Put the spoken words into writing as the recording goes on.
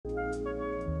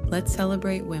Let's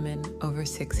celebrate women over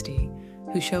 60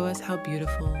 who show us how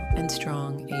beautiful and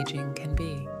strong aging can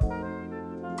be.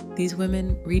 These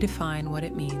women redefine what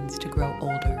it means to grow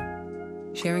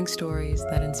older, sharing stories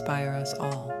that inspire us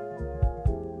all.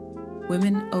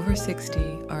 Women over 60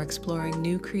 are exploring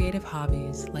new creative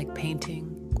hobbies like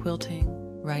painting, quilting,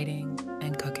 writing,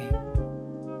 and cooking.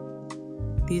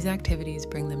 These activities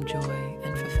bring them joy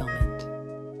and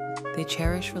fulfillment. They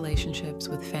cherish relationships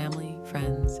with family,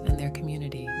 friends, and their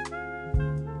community.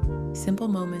 Simple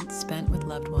moments spent with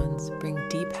loved ones bring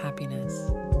deep happiness.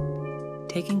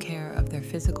 Taking care of their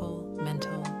physical,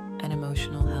 mental, and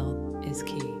emotional health is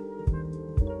key.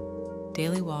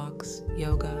 Daily walks,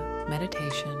 yoga,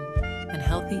 meditation, and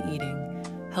healthy eating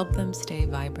help them stay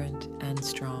vibrant and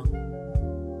strong.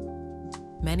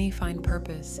 Many find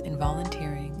purpose in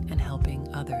volunteering and helping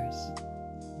others.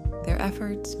 Their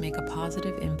efforts make a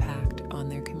positive impact on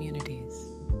their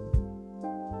communities.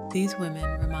 These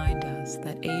women remind us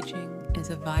that aging is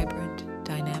a vibrant,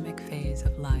 dynamic phase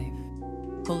of life,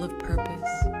 full of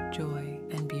purpose,